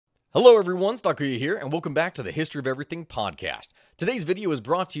Hello everyone, Stakuya here, and welcome back to the History of Everything podcast. Today's video is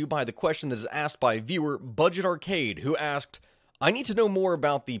brought to you by the question that is asked by viewer Budget Arcade, who asked, I need to know more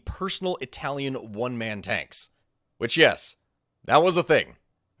about the personal Italian one-man tanks. Which yes, that was a thing.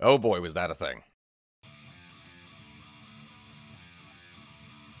 Oh boy, was that a thing.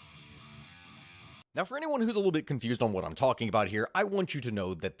 Now, for anyone who's a little bit confused on what I'm talking about here, I want you to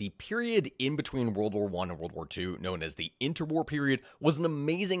know that the period in between World War I and World War II, known as the interwar period, was an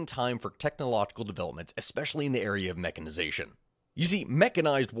amazing time for technological developments, especially in the area of mechanization. You see,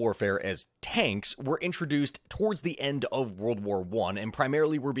 mechanized warfare as tanks were introduced towards the end of World War I and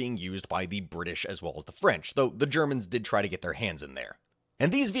primarily were being used by the British as well as the French, though the Germans did try to get their hands in there.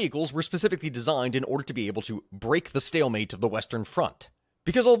 And these vehicles were specifically designed in order to be able to break the stalemate of the Western Front.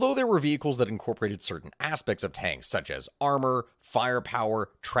 Because although there were vehicles that incorporated certain aspects of tanks, such as armor,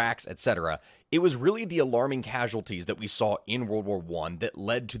 firepower, tracks, etc., it was really the alarming casualties that we saw in World War I that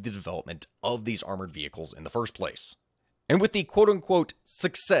led to the development of these armored vehicles in the first place. And with the quote-unquote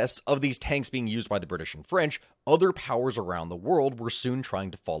success of these tanks being used by the British and French, other powers around the world were soon trying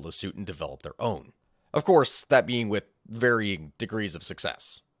to follow suit and develop their own. Of course, that being with varying degrees of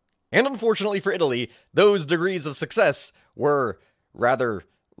success. And unfortunately for Italy, those degrees of success were rather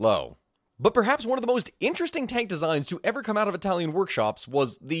low. But perhaps one of the most interesting tank designs to ever come out of Italian workshops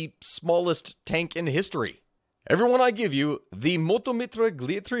was the smallest tank in history. Everyone, I give you the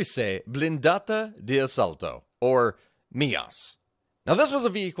Motomitragliatrice Blindata di Assalto, or MIAS. Now, this was a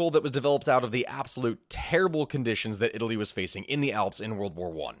vehicle that was developed out of the absolute terrible conditions that Italy was facing in the Alps in World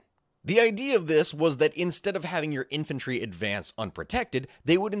War I. The idea of this was that instead of having your infantry advance unprotected,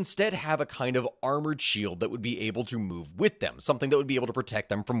 they would instead have a kind of armored shield that would be able to move with them, something that would be able to protect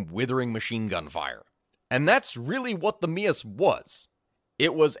them from withering machine gun fire. And that's really what the MIAS was.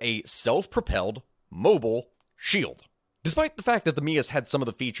 It was a self-propelled, mobile shield. Despite the fact that the MIAS had some of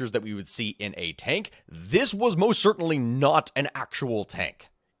the features that we would see in a tank, this was most certainly not an actual tank.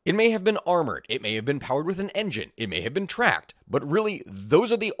 It may have been armored, it may have been powered with an engine, it may have been tracked, but really,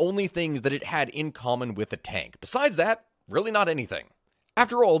 those are the only things that it had in common with a tank. Besides that, really not anything.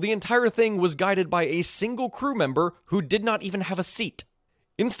 After all, the entire thing was guided by a single crew member who did not even have a seat.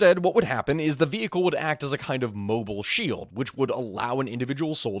 Instead, what would happen is the vehicle would act as a kind of mobile shield, which would allow an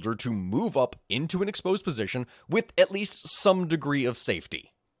individual soldier to move up into an exposed position with at least some degree of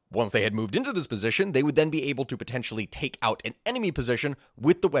safety. Once they had moved into this position, they would then be able to potentially take out an enemy position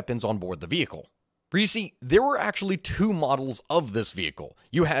with the weapons on board the vehicle. For you see, there were actually two models of this vehicle.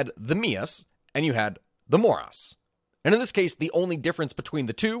 You had the MIAS, and you had the MORAS. And in this case, the only difference between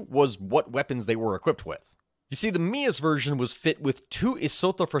the two was what weapons they were equipped with. You see, the MIAS version was fit with two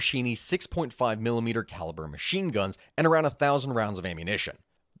Isotta Fraschini 6.5mm caliber machine guns and around 1,000 rounds of ammunition.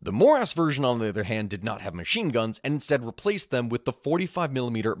 The MORAS version, on the other hand, did not have machine guns and instead replaced them with the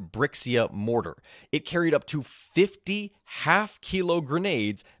 45mm Brixia mortar. It carried up to 50 half-kilo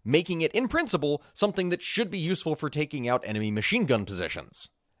grenades, making it, in principle, something that should be useful for taking out enemy machine gun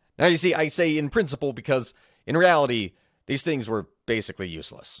positions. Now, you see, I say in principle because, in reality, these things were basically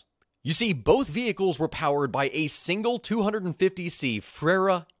useless. You see, both vehicles were powered by a single 250C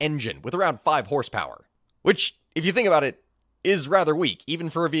Frera engine with around 5 horsepower, which, if you think about it, is rather weak,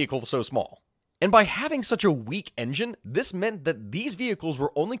 even for a vehicle so small. And by having such a weak engine, this meant that these vehicles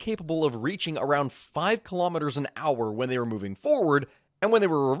were only capable of reaching around 5 kilometers an hour when they were moving forward, and when they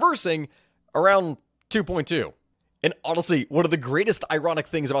were reversing, around 2.2. And honestly, one of the greatest ironic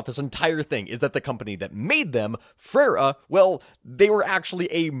things about this entire thing is that the company that made them, Frera, well, they were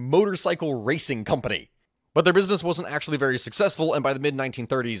actually a motorcycle racing company. But their business wasn't actually very successful, and by the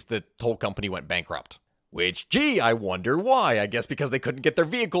mid-1930s, the whole company went bankrupt. Which, gee, I wonder why. I guess because they couldn't get their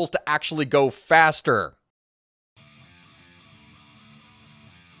vehicles to actually go faster.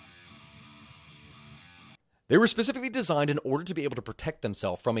 They were specifically designed in order to be able to protect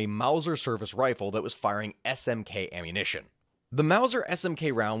themselves from a Mauser service rifle that was firing SMK ammunition. The Mauser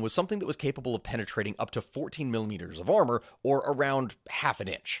SMK round was something that was capable of penetrating up to 14mm of armor, or around half an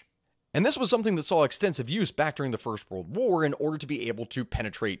inch. And this was something that saw extensive use back during the First World War in order to be able to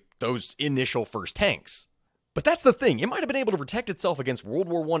penetrate those initial first tanks. But that's the thing, it might have been able to protect itself against World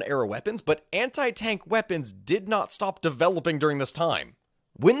War I era weapons, but anti-tank weapons did not stop developing during this time.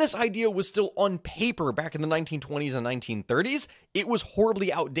 When this idea was still on paper back in the 1920s and 1930s, it was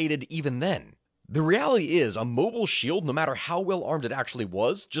horribly outdated even then. The reality is, a mobile shield, no matter how well armed it actually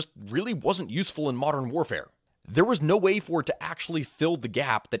was, just really wasn't useful in modern warfare. There was no way for it to actually fill the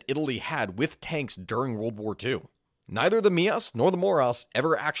gap that Italy had with tanks during World War II. Neither the MIAS nor the MORAS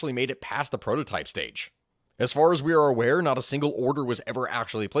ever actually made it past the prototype stage. As far as we are aware, not a single order was ever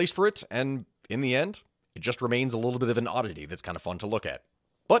actually placed for it, and in the end, it just remains a little bit of an oddity that's kind of fun to look at.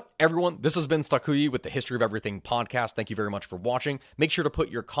 But everyone, this has been Stakuyi with the History of Everything podcast. Thank you very much for watching. Make sure to put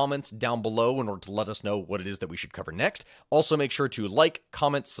your comments down below in order to let us know what it is that we should cover next. Also, make sure to like,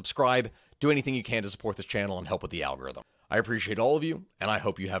 comment, subscribe, do anything you can to support this channel and help with the algorithm. I appreciate all of you, and I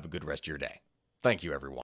hope you have a good rest of your day. Thank you, everyone.